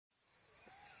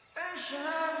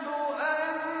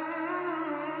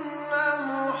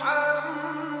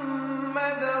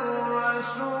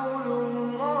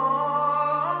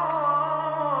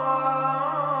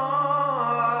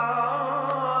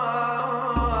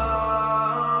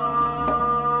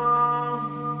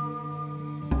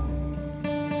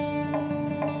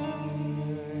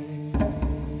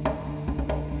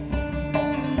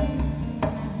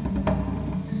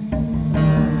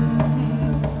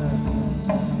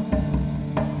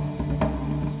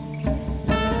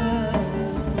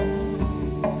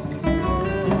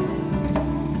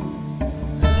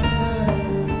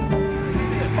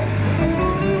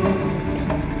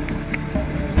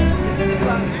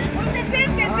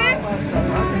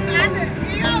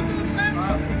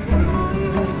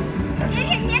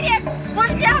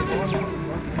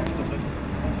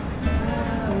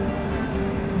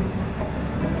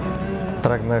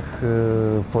Тръгнах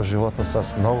по живота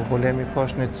с много големи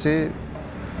кошници.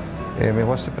 Може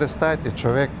да си представите,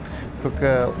 човек тук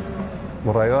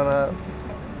в района,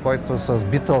 който с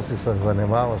Битълси се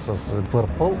занимава с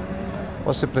Пърпъл, може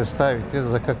да си представите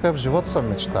за какъв живот съм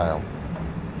мечтаял.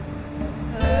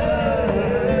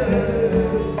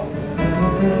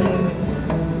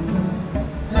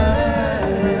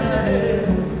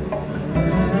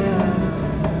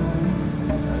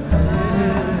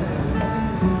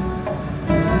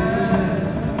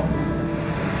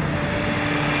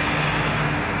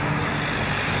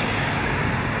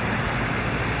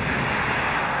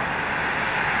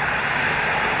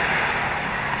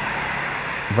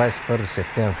 21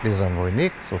 септември влизам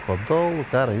войник, суходол,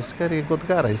 кара Искър и го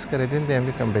отгара Искър. Един ден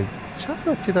викам, бе, чай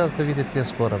отида аз да видя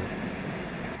тези хора.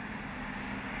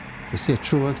 И се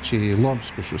чувах, че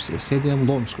Ломско шосе 7,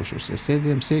 Ломско шосе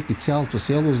 7, всеки цялото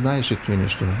село знаеше това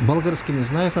нещо. Български не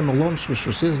знаеха, но Ломско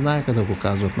шосе знаеха да го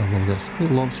казват на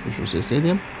български. Ломско шосе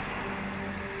 7.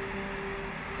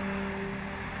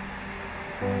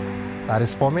 Ари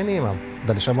спомени имам.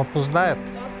 Дали ще ме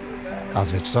познаят?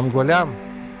 Аз вече съм голям.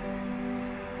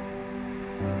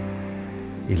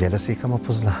 И Леля си ме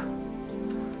позна.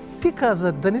 Ти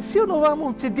каза, да не си онова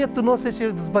момче, дето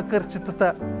носеше с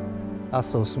бакърчетата. Аз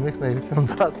се усмихна и викам,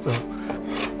 да съм.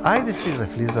 Айде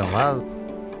влизам аз.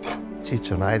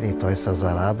 Чичо найде и той се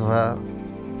зарадва.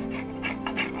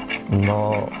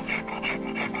 Но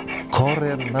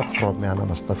коренна промяна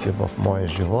настъпи в моя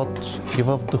живот и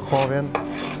в духовен,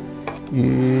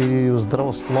 и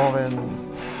здравословен,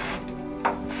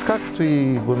 както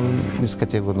и го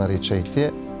искате го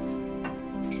наричайте.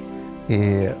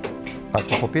 И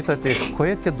ако попитате,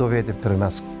 кое те доведе при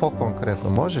нас, по-конкретно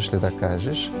можеш ли да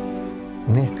кажеш?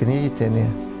 Не, книгите не,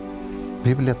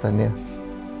 Библията не,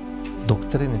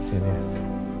 доктрините не.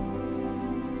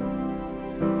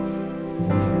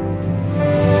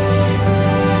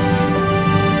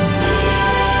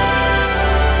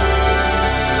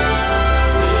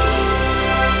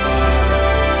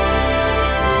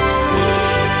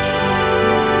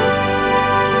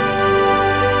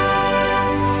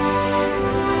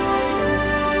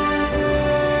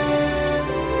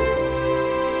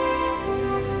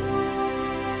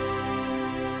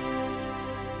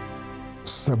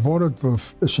 Съборът в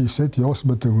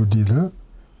 1968 година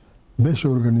беше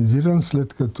организиран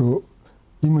след като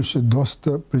имаше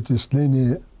доста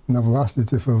притеснение на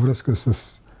властите във връзка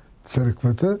с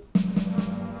църквата.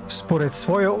 Според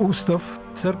своя устав,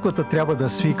 църквата трябва да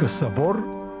свика събор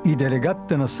и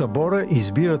делегатите на събора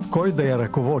избират кой да я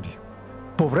ръководи.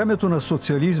 По времето на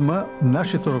социализма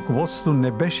нашето ръководство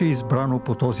не беше избрано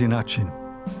по този начин.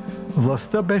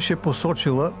 Властта беше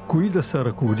посочила кои да са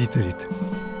ръководителите.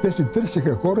 Те се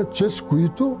търсиха хора, чрез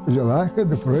които желаяха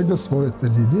да проведат своята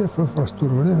линия в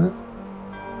разтурване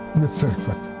на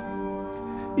църквата.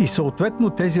 И съответно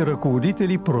тези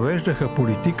ръководители провеждаха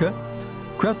политика,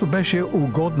 която беше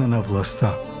угодна на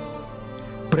властта.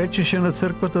 Пречеше на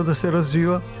църквата да се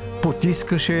развива,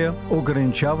 потискаше я,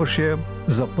 ограничаваше я,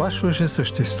 заплашваше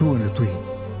съществуването й.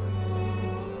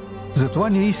 Затова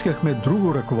ние искахме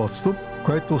друго ръководство,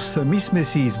 което сами сме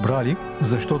си избрали,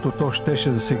 защото то щеше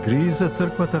да се грижи за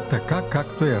църквата така,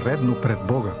 както е редно пред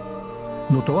Бога.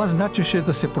 Но това значеше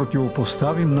да се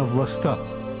противопоставим на властта.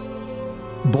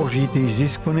 Божиите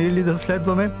изисквания или да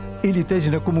следваме, или тези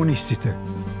на комунистите.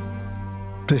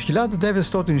 През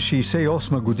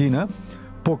 1968 година,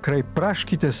 покрай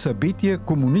пражските събития,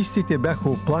 комунистите бяха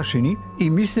оплашени и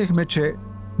мислехме, че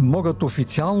могат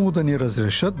официално да ни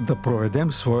разрешат да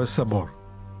проведем своя събор.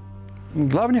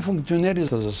 Главни функционери,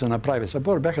 за да се направи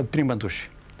събор, бяха 3 души.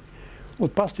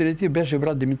 От пастирите беше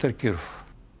брат Димитър Киров.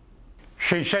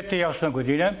 1968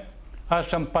 година аз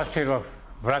съм пастир в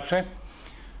Враца.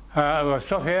 В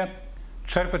София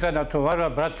църквата натоварва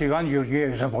брат Иван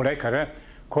Георгиев за молекара,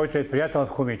 който е приятел в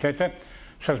комитета,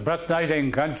 с брат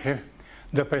Найден Ганчев,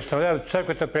 да представляват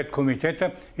църквата пред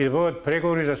комитета и да бъдат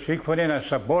преговори за свикване на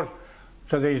събор,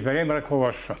 за да изберем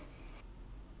ръководство.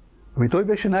 Ами той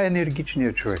беше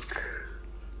най-енергичният човек.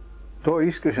 Той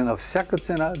искаше на всяка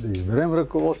цена да изберем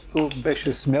ръководство,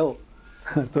 беше смел.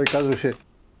 Той казваше,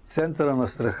 центъра на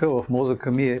страха в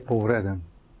мозъка ми е повреден.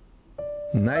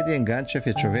 Найден Ганчев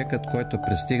е човекът, който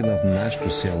пристигна в нашето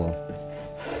село.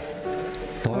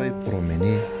 Той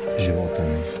промени живота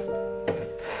ми.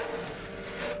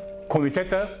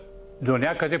 Комитета до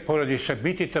някъде поради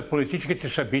събитията, политическите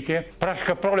събития,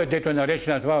 Пражка пролет, дето е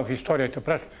наречена това в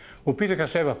историята, опитаха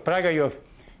се в Прага и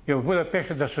в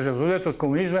Будапеща да се завладят от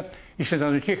комунизма и се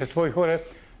назначиха свои хора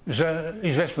за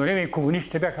известно време и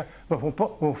комунистите бяха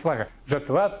в флага.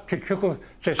 Затова Чичуков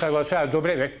се съгласява,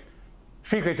 добре бе,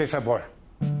 свикайте събор.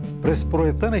 През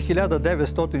пролетта на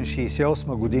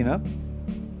 1968 година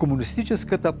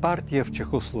Комунистическата партия в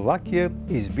Чехословакия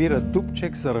избира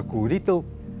Дубчек за ръководител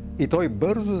и той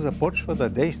бързо започва да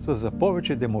действа за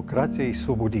повече демокрация и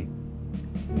свободи.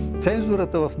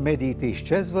 Цензурата в медиите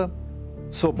изчезва,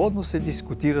 свободно се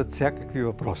дискутират всякакви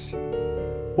въпроси.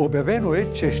 Обявено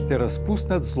е, че ще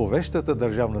разпуснат зловещата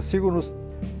държавна сигурност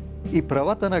и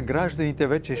правата на гражданите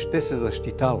вече ще се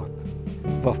защитават.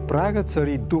 В Прага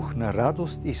цари дух на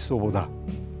радост и свобода.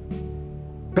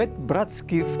 5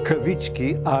 братски в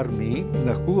кавички армии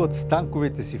нахлуват с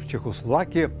танковете си в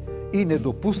Чехословакия и не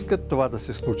допускат това да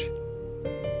се случи.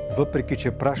 Въпреки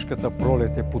че Пражката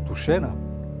пролет е потушена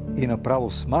и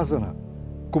направо смазана,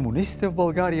 комунистите в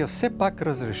България все пак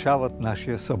разрешават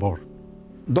нашия събор.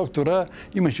 Доктора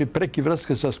имаше преки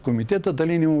връзка с комитета,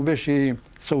 дали не му беше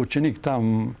съученик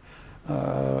там,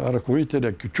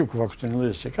 ръководителя Кючуков,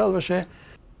 ако се казваше.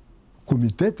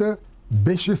 Комитета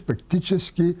беше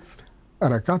фактически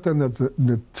ръката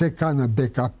на ЦК на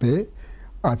БКП,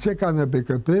 а ЦК на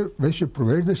БКП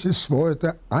провеждаше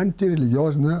своята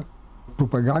антирелигиозна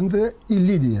пропаганда и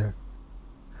линия.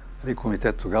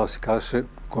 Комитет тогава се казваше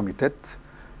комитет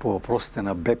по въпросите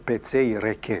на БПЦ и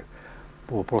РК,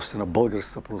 по въпросите на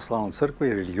Българската православна църква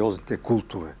и религиозните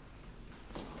култове.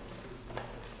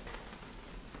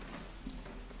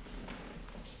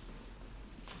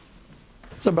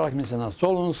 Събрахме се на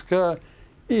Солунска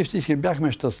и всички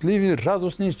бяхме щастливи,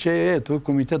 радостни, че ето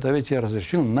комитета вече е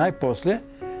разрешил най-после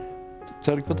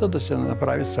църквата да се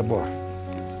направи събор.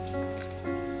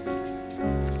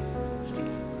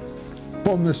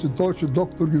 Помня си той, че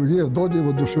доктор Георгиев дойде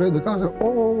въодушевен да каза,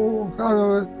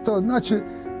 казва, значи,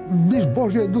 виж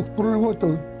Божия дух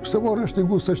проработил, събора ще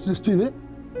го осъществиме.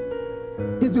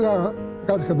 И тогава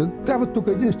казаха, трябва тук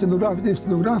един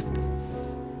стенограф.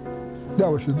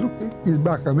 Нямаше друг.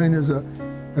 Избраха мене за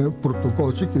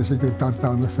протоколчик и секретар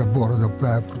там на събора да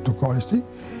правя протоколисти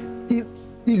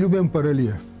и Любен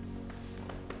Паралиев.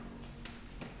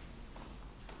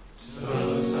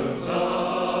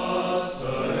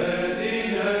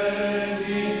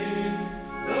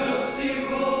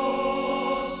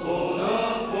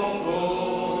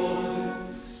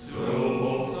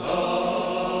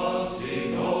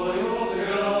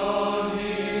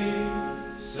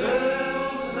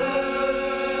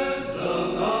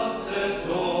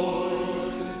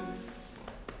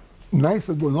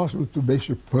 Най-съдбоносното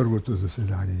беше първото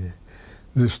заседание,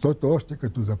 защото още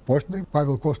като започнах,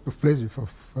 Павел Костов влезе в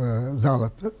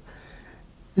залата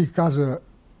и каза,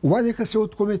 обадиха се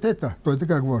от комитета, той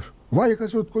така говори, обадиха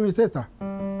се от комитета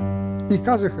и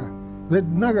казаха,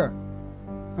 веднага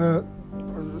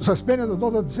с мене да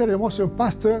додат 7-8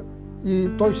 пастора и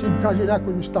той ще им каже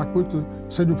някои неща, които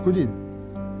са необходими.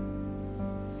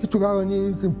 И тогава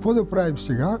ние, какво да правим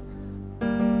сега?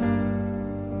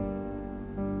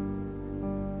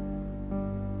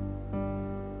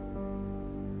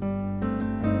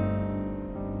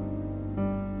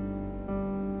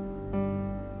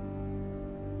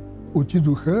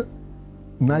 Отидоха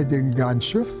Найден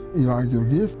Ганчев и Иван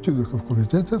Георгиев, отидоха в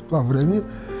комитета. В това време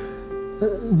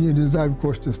ние не знаем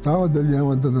какво ще става, дали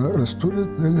няма да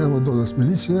разтурят, дали няма да дойдат с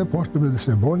милиция, почнаме да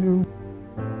се молим.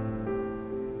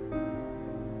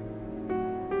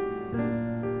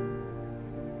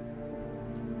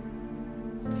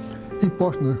 И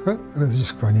почнаха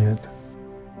разискванията.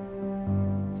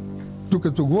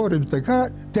 Докато говорим така,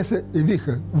 те се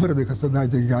явиха, върнаха се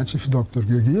Найден Ганчев и доктор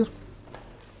Георгиев.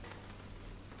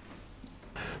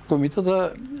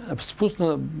 Комитета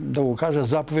спусна, да го кажа,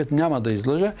 заповед, няма да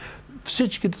излъжа,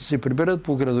 всички да се приберат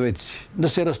по градовете си, да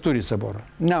се разтури събора.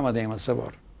 Няма да има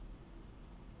събор.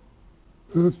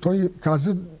 Той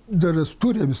каза да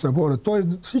разтурим събора, той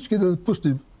всички да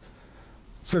напуснем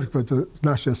църквата,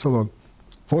 нашия салон.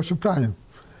 Какво ще правим?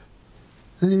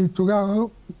 И тогава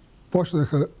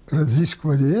Почнаха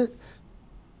разисквания.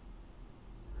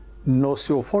 Но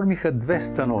се оформиха две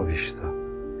становища.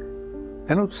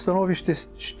 Едното становище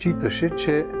считаше,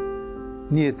 че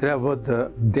ние трябва да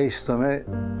действаме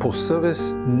по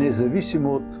съвест,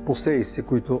 независимо от последиците,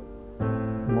 които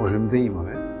можем да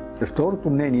имаме. Второто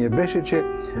мнение беше, че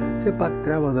все пак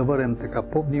трябва да бъдем така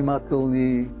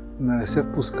по-внимателни, да не се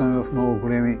впускаме в много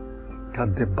големи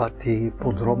дебати,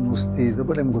 подробности, да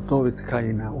бъдем готови така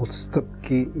и на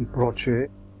отстъпки и прочее.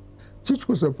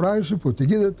 Всичко се правеше под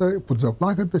егидата, под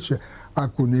заплахата, че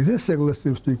ако не се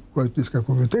съгласим с това, което иска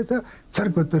комитета,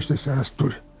 църквата ще се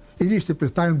разтури. И ние ще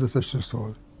престанем да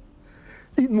съществуваме.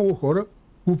 И много хора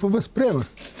го повъзприемат.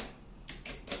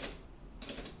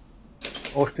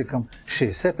 Още към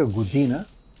 60-та година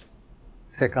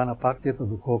ЦК на партията,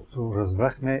 доколкото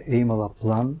разбрахме, е имала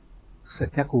план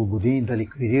след няколко години да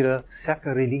ликвидира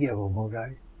всяка религия в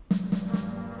България.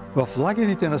 В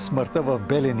лагерите на смъртта в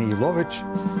Белене и Ловеч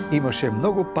имаше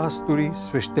много пастори,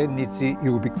 свещеници и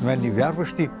обикновени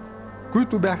вярващи,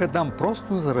 които бяха там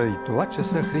просто заради това, че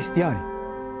са християни.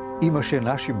 Имаше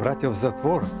наши братя в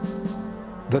затвора.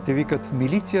 Да те викат в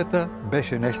милицията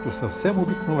беше нещо съвсем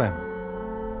обикновено.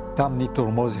 Там ни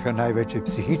тормозиха най-вече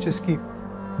психически,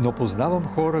 но познавам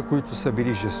хора, които са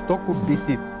били жестоко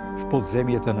бити в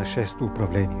подземията на 6-то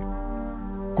управление.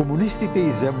 Комунистите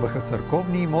изземваха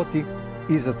църковни имоти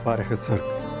и затваряха църкви.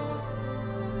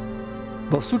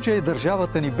 В случая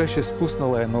държавата ни беше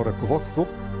спуснала едно ръководство,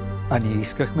 а ние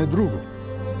искахме друго.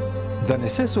 Да не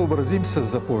се съобразим с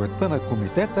заповедта на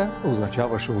комитета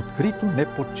означаваше открито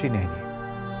неподчинение.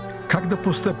 Как да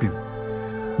постъпим?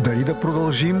 Дали да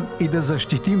продължим и да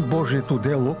защитим Божието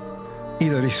дело и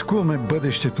да рискуваме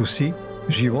бъдещето си,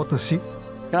 живота си?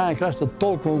 Край на краща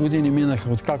толкова години минаха,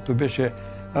 откакто беше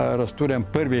разтурен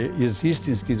първи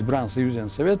истински избран съюзен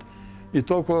съвет, и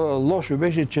толкова лошо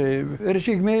беше, че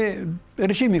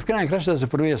решихме в край на краща да се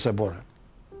проведе събора.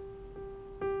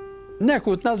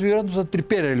 Някои от нас вероятно са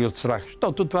треперели от страх,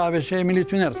 защото това беше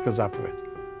милиционерска заповед.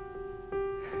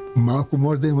 Малко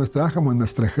може да има страх, ама на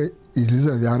страха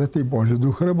излиза вярата и Божия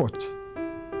дух работи.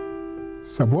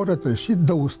 Съборът реши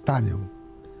да останем.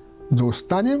 Да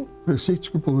останем при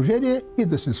всички положения и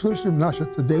да си свършим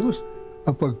нашата дейност,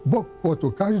 а пък Бог,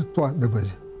 който каже, това да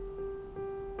бъде.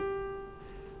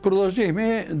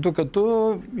 Продължихме,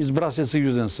 докато избра се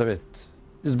съюзен съвет.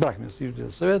 Избрахме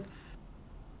съюзен съвет.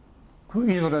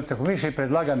 Изборната комисия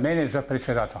предлага мене за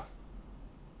председател.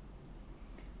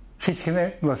 Всички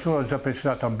не гласуват за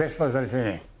председател, без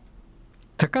възражение.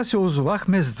 Така се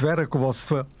озовахме с две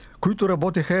ръководства, които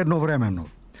работеха едновременно.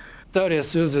 Стария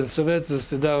съюзен съвет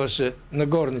заседаваше на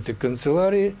горните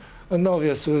канцеларии, а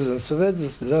новия съюзен съвет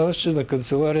заседаваше на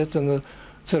канцеларията на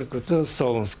църквата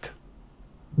Солунска.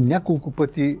 Няколко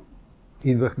пъти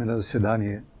идвахме на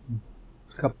заседание.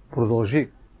 Така продължи,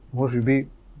 може би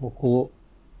около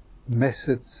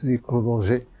месец ни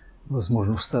продължи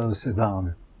възможността да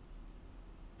заседаваме.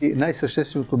 И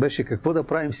най-същественото беше какво да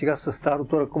правим сега с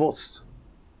старото ръководство.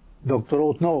 Доктора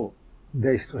отново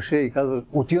действаше и казва,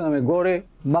 отиваме горе,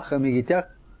 махаме ги тях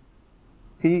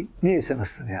и ние се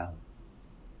настаняваме.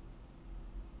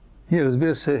 Ние,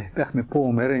 разбира се, бяхме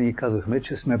по-умерени и казахме,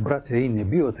 че сме братя и не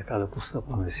бива така да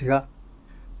постъпваме сега.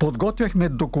 Подготвяхме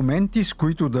документи, с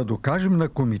които да докажем на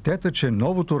комитета, че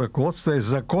новото ръководство е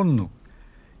законно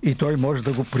и той може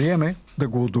да го приеме, да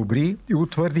го одобри и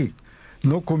утвърди.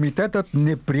 Но комитетът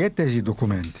не прие тези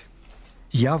документи.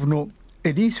 Явно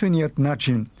единственият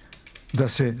начин да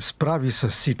се справи с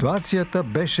ситуацията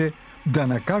беше да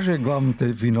накаже главните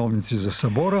виновници за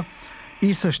събора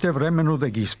и същевременно да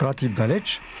ги изпрати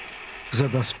далеч, за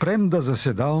да спрем да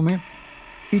заседаваме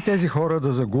и тези хора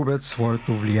да загубят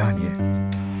своето влияние.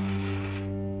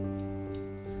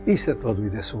 И след това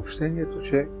дойде съобщението,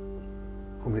 че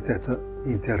комитета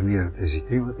интернира тези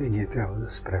тримата и ние трябва да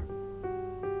спрем.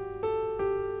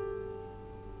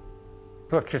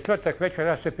 В четвъртък вечер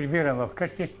аз се прибирам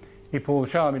вкъщи и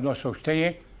получавам едно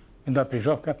съобщение, една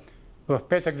призовка. В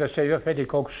петък да се явя в еди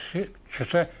колко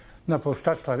часа на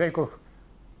площад Славейков.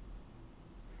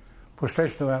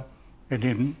 Посрещава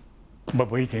един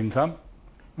бабоитин там.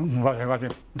 Важен,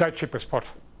 дай че паспорт.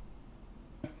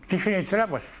 Ти ще ни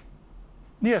трябваш.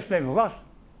 Ние сме власт,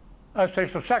 а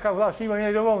срещу всяка власт има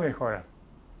недоволни хора.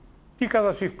 Ти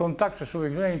казва си в контакт с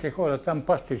обикновените хора, там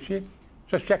пастирци,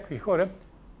 с всякакви хора.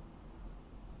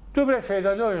 Добре ще е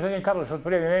да дойдеш да ни казваш от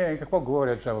време какво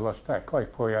говорят за властта, кой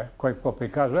какво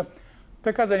приказва,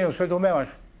 така да ни осведомяваш.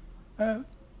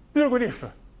 Друго нищо.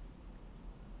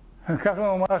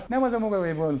 Казвам, аз няма да мога да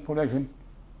ви бъда полезен.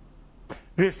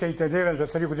 Вие сте интерниран за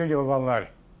 3 години във Вълнари.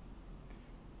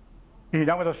 И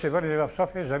няма да се върне в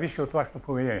София, зависи от вашето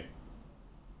поведение.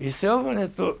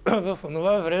 Изселването в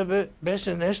онова време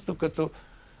беше нещо като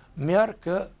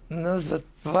мярка на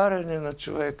затваряне на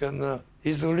човека, на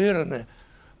изолиране.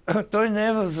 Той не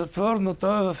е в затвор, но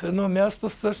той е в едно място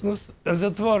всъщност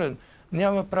затворен.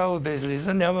 Няма право да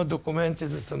излиза, няма документи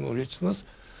за самоличност,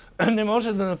 не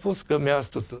може да напуска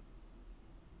мястото.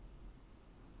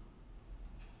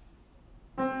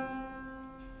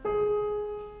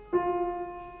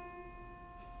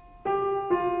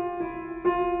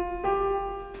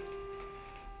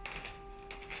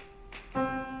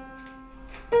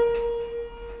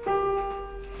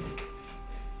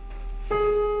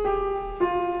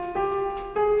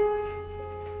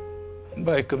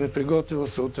 Байка ми приготвила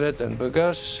съответен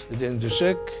багаж, един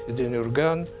дюшек, един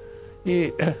юрган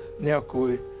и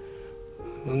някои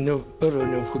първа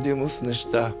необходимост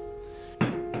неща.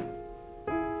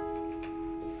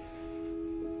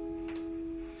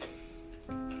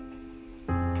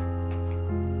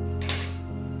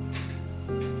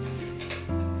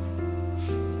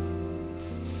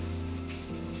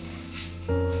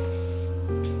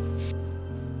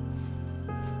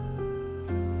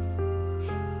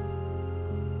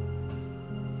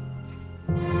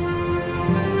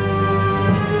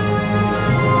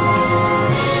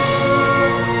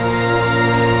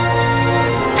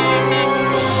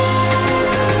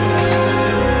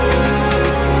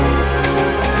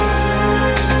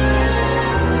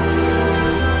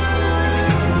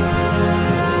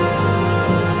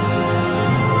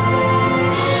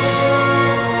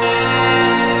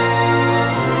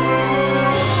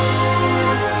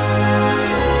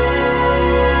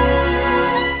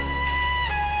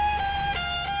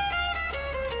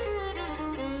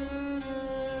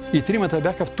 И тримата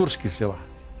бяха в турски села.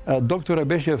 Доктора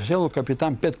беше в село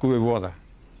Капитан Петкове вода.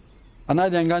 А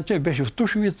Найден Ганчев беше в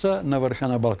Тушовица на върха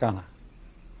на Балкана.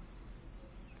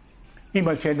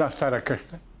 Имаше една стара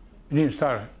къща, един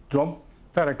стар дом,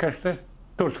 стара къща,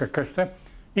 турска къща.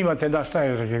 Имат една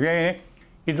стая за живеене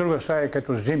и друга стая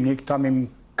като зимник, там им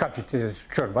капите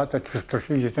с чорбата,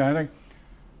 чустоши.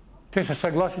 Те са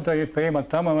съгласни да ги приемат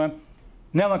там, ама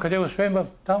няма къде, освен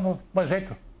там в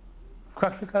мазето.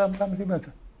 Как ще карам там зимата?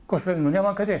 Но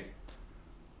няма къде.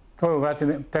 Той обрати,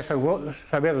 те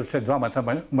събедат се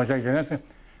двамата мъжа и жената,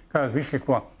 казват, виж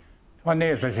какво, това не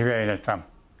е за живеене там.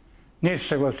 Ние се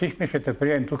съгласихме, ще те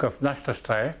приемем тук в нашата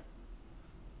стая,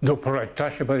 до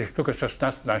пролетта ще бъдеш тук с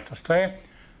нас в нашата стая.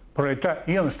 Пролетта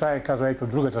имам стая, казва, ето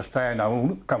другата стая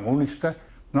към улицата,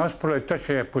 но аз пролетта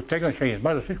ще я потегна, ще я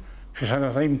измажа всичко, ще се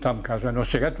настаним там, казва, но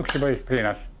сега тук ще бъдеш при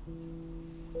нас.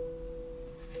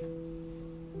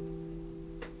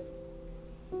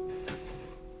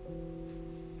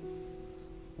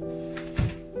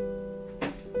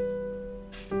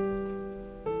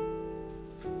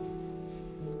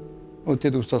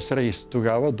 Отидох с рейс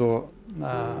тогава до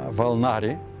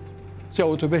Вълнари.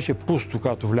 Селото беше пусто,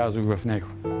 когато влязох в него.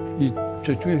 И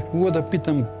се чуих кого да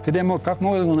питам, как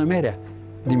мога да го намеря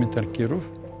Димитър Киров.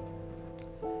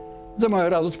 За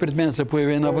моя радост пред мен се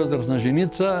появи една възрастна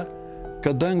женица,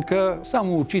 кадънка,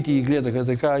 само очите ѝ гледаха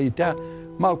така и тя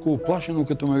малко оплашено,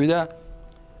 като ме видя.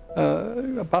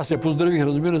 Аз я поздравих,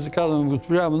 разбира се, казвам,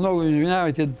 госпожа, много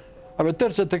извинявайте.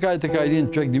 Търся така и така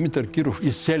един човек, Димитър Киров,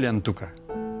 изселен тук.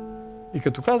 И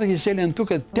като казах изселен тук,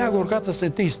 тя горката се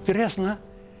те изтресна,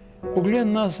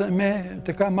 погледна се ме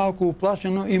така малко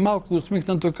оплашено и малко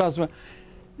усмихнато казва,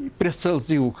 и през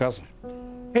сълзи го казва.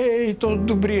 Ей, този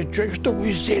добрият човек, що го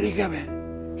изселиха, бе?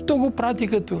 Що го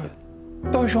пратиха тук?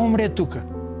 Той ще умре тук.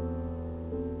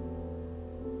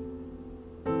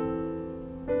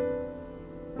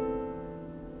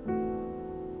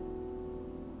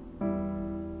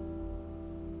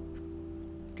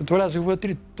 Като влязох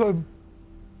вътре, той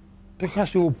така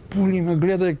се опули, ме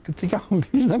гледа, като сега го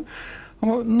виждам.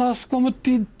 Ама Наско,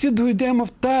 ти дойде, ама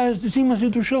в тая зима си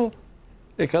дошъл.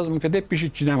 Казвам, къде пише,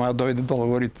 че няма да дойде долу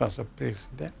гори, това са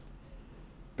пресиде.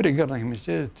 Пригърнахме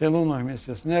се, целунахме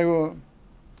се с него.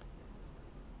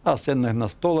 Аз седнах на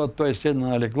стола, той седна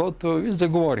на леглото и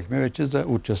заговорихме вече за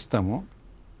участта му.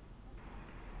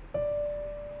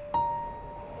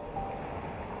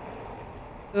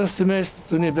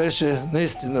 Семейството ни беше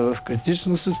наистина в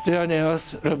критично състояние.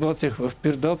 Аз работех в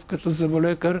Пирдоп като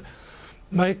зъболекар.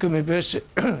 Майка ми беше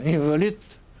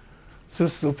инвалид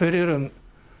с опериран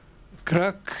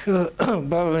крак.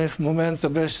 Баба ми в момента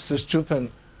беше с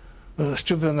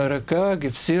счупена ръка,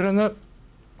 гипсирана.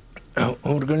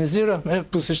 Организирахме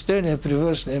посещение при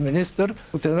външния министър.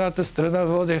 От едната страна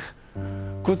водех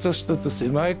куцащата си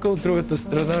майка, от другата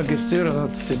страна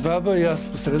гипсираната си баба и аз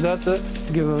по средата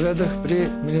ги въведах при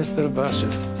министър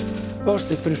Башев.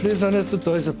 Още при влизането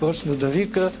той започна да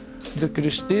вика, да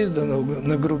крещи, да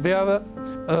нагробява.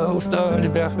 Останали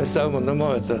бяхме само на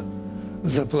моята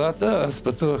заплата. Аз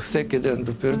пътувах всеки ден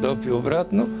до Пирдоп и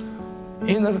обратно.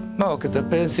 И на малката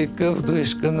пенсийка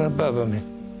вдовишка на баба ми.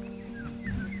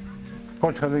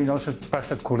 Почнаха да ни носят,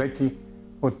 пращат колети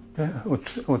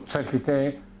от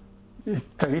църквите.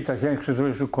 Старита женска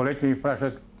дружество колети ми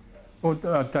пращат.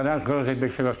 Една Грозе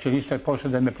беше в Силистра, после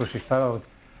да ме посещава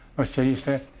в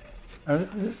Силистра.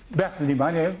 Бях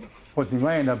под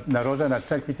внимание на народа, на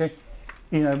църквите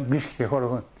и на близките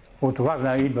хора. От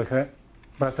Варна идваха,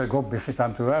 брата Гоп беше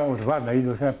там това, от Варна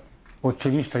идваха, от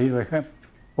Силистра идваха,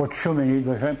 от Шумен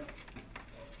идваха.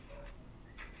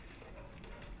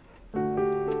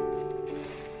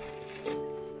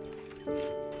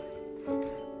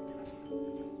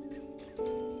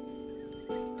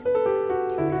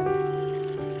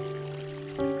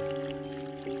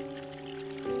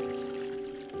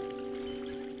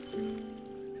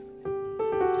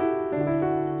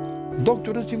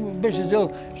 Докторът си беше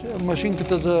взел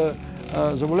машинката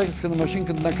за молекарска на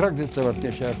машинката на крак деца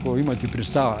въртеше, ако имате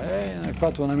представа. На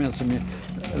каквато на мен са ми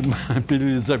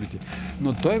пилили зъбите.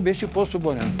 Но той беше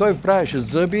по-свободен. Той правеше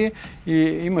зъби и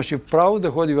имаше право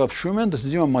да ходи в Шумен, да си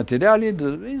взима материали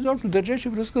и изобщо държеше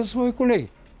връзка с свои колеги.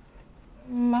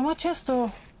 Мама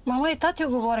и тати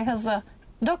говориха за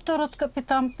докторът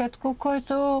капитан Петко,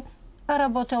 който е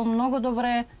работил много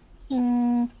добре.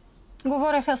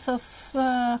 Говореха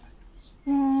с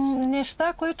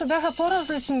неща, които бяха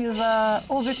по-различни за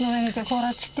обикновените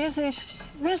хора, че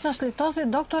виждаш ли, този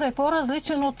доктор е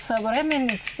по-различен от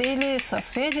съвременниците или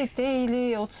съседите,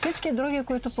 или от всички други,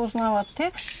 които познават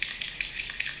те.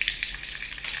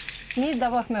 Ние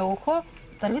давахме ухо,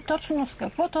 дали точно с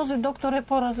какво този доктор е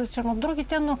по-различен от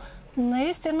другите, но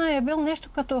наистина е бил нещо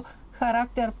като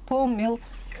характер, по-мил,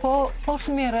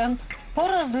 по-смирен,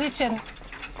 по-различен.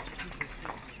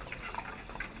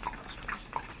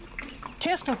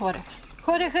 Често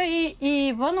ходеха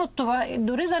и вън от това,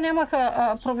 дори да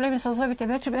нямаха проблеми с зъбите,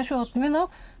 вече беше отминал,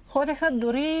 ходеха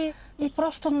дори и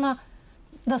просто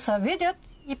да се видят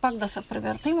и пак да се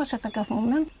приберат. Имаше такъв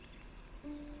момент.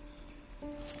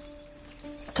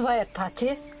 Това е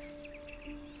тати.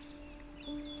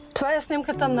 Това е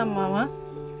снимката на мама.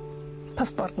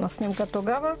 Паспортна снимка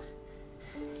тогава.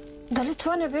 Дали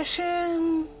това не беше...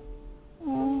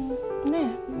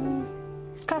 Не...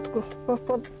 Кратко, в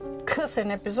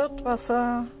по-късен епизод, това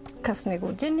са късни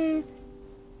години,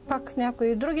 пак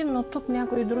някои други, но тук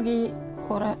някои други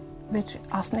хора вече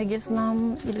аз не ги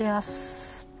знам или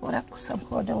аз порядко съм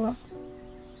ходила.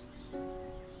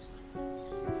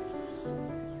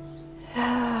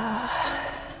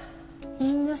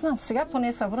 Не знам, сега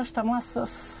поне се връщам аз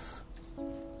с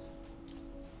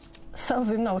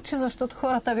сълзи на очи, защото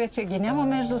хората вече ги няма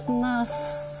между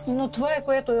нас, но това е,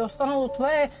 което е останало,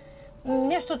 това е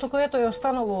нещото, което е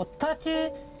останало от тати.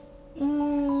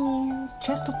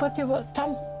 Често пъти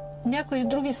там някои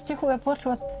други стихове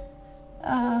почват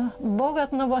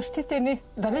Богът на бащите ни.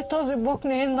 Дали този Бог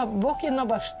не е на Бог и на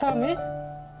баща ми,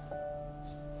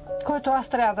 който аз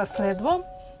трябва да следвам,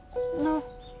 но...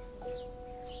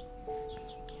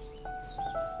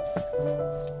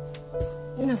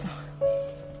 Не знам.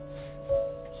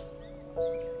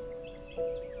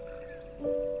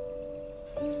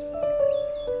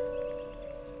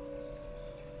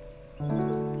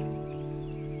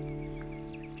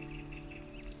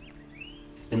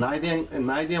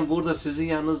 Най-новият burada sizi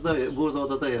yanınızda, burada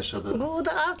odada yaşadı.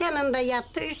 Burada alt yanında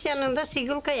yattı, üst yanında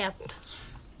sigulka yattı.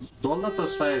 Долната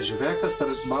стая живееха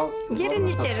сред Girin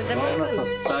içeri de долната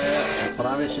стая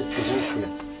правеше цигулки.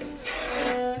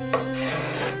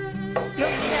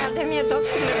 Yok yardım ya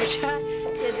doktorlar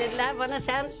dediler bana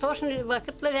sen точно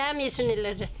vakitli vermiyorsun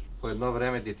ilacı. По едно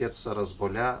време детето се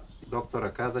разболя.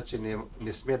 Доктора каза, че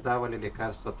не сме давали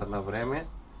лекарствата на време.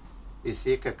 И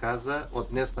Сийка каза, от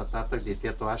днес нататък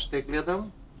детето аз ще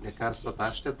гледам, лекарствата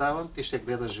аз ще давам, ти ще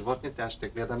гледаш животните, аз ще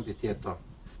гледам детето.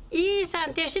 И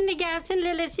сантешен не гясен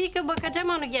леле Сийка бакачам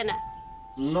оно гена.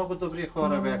 Много добри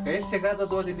хора бяха. Е, сега да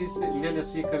дойде леле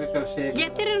Сийка, викам ще е гледам.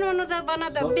 Гетерен оно да бана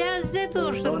да бяз де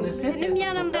дошъл. Донесете,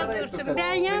 нямам да дошъл.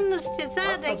 Бяням на стеца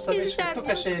да аз съм виж,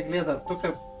 тук ще я гледам, тук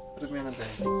пред мен да е.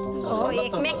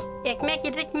 Ekmek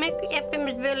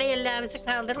hepimiz böyle ellerimizi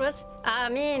kaldırırız.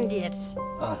 Amin deriz.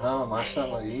 Аха,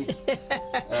 машала и.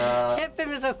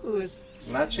 Hepimiz okuruz.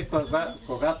 Значи,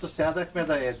 когато сядахме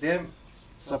да едем,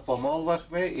 се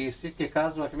помолвахме и всички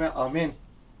казвахме Амин.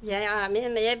 Ya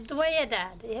amin. Hep dua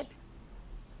ederdi. Hep.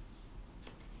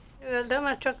 Öldü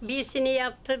ama çok birisini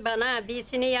yaptı bana,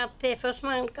 birisini yaptı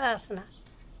Osman Kasına.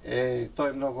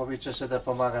 Той много обичаше да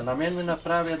помага. На мен ми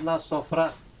направи една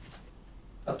софра.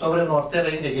 А то време артера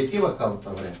е негатива към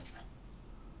това време.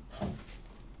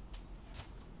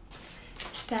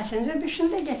 sen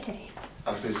öbürsünde getireyim.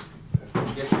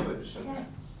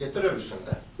 Getir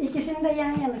öbürsünde. İkisini de yan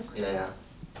yana koy. Ya.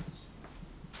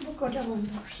 Bu kocaman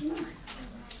doğursun ama.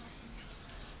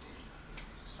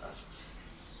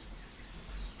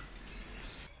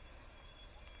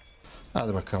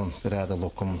 Hadi bakalım birer de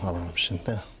lokum alalım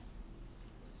şimdi.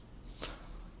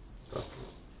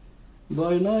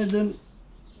 Най-новият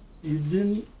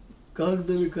един, как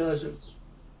да ви кажа,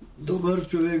 добър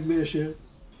човек беше.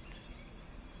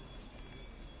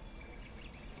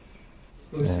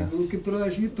 Той сигурки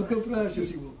правеше и тук правеше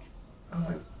сигурки.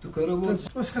 Тук работеше.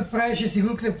 Като правеше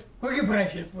сигурките, кой ги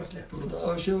правеше после?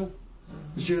 Продаваше.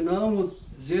 Жена му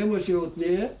вземаше от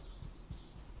нея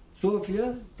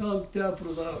София, там тя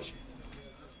продаваше.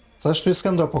 Също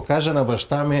искам да покажа на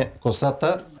баща ми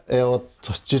косата е от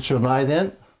Чичо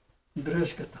Найден.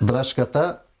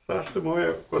 Дръжката. Също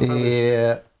моя коса.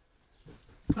 И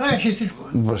правеше всичко.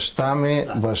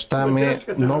 Баща ми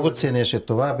много ценеше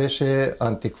това, беше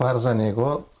антиквар за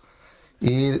него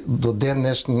и до ден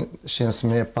днешен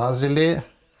сме пазили.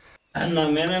 А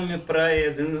на мене ми прави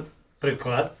един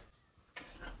приклад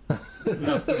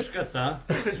на пушката.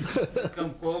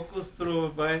 Към колко струва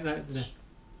бай най-ден.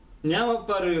 Няма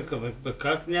пари, вика, бе.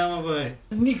 Как няма, бе?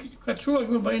 Като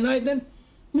чувахме бай най-ден,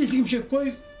 мислим, че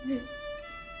кой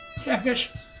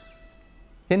сякаш.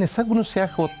 Те не са го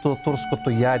носяха от турското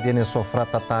ядене,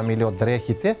 софрата там или от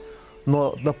дрехите,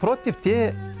 но напротив,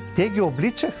 те ги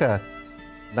обличаха.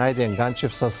 Найден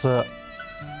Ганчев с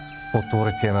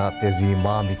потурите на тези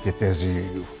имамите, тези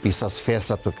и с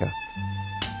феса тук.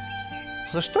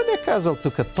 Защо не е казал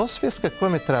тук, то с фес какво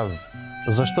ми трябва?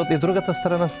 Защото и другата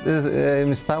страна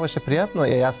ми ставаше приятно.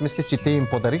 Аз мисля, че те им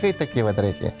подариха и такива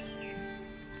дрехи.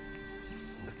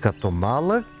 Като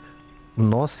малък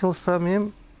носил съм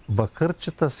им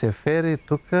бакърчета, сефери,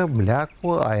 тук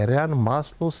мляко, айран,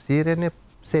 масло, сирене,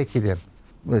 всеки ден.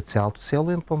 Цялото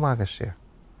село им помагаше.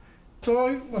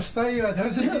 Той остави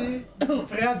адресите,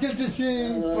 приятелите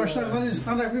си, почнахме,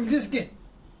 станахме близки.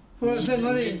 После,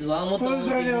 нали,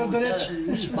 поздравни отдалеч.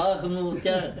 Спахме от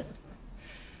тях.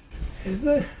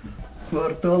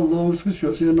 Квартал Ломско,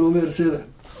 шосе номер 7.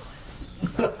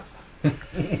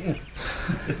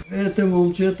 Ете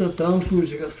момчета там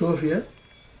служиха, София.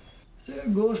 Сега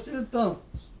гости е там.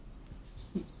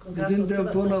 Един ден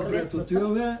по-напред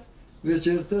отиваме,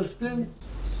 вечерта спим,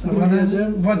 другия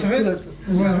ден отклетват.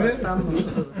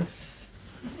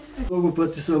 Много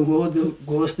пъти съм ходил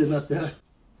гости на тях.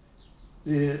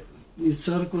 И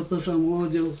църквата съм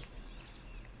ходил.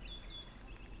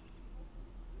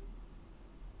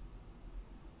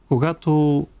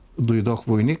 Когато дойдох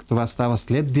войник, това става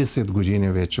след 10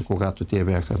 години вече, когато те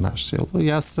бяха в наше село. И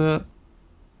аз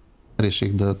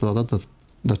реших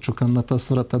да чукам на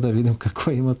тази врата, да видим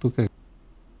какво има тук.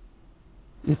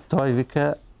 И той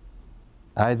вика,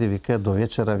 айде, вика, до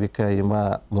вечера, вика,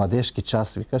 има младежки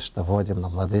час, вика, ще водим на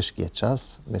младежкия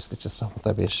час. Мисля, че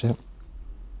събота беше.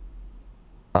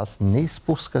 Аз не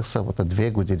изпусках събота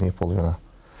 2 години и половина.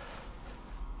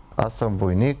 Аз съм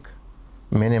войник.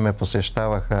 Мене ме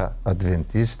посещаваха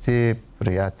адвентисти,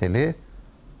 приятели.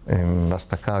 Аз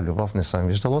така любов не съм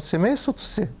виждал от семейството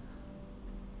си.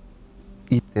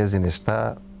 И тези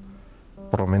неща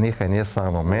промениха не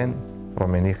само мен,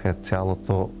 промениха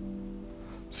цялото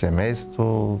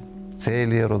семейство,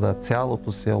 целия рода,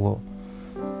 цялото село.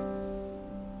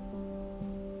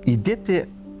 Идете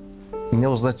не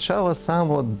означава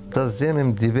само да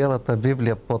вземем дебелата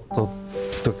Библия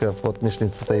под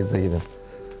мишницата и да идем.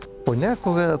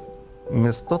 Понякога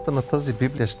местото на тази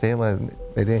Библия ще има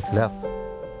един хляб.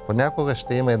 Понякога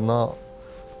ще има едно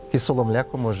кисело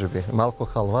мляко, може би, малко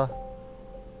халва.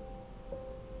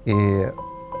 И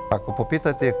ако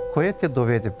попитате, кое те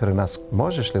доведе при нас,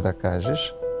 можеш ли да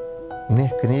кажеш?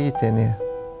 Не, книгите не,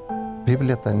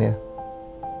 Библията не,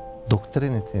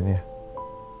 доктрините не.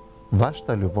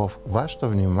 Вашата любов, вашето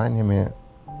внимание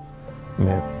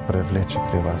ме привлече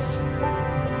при вас.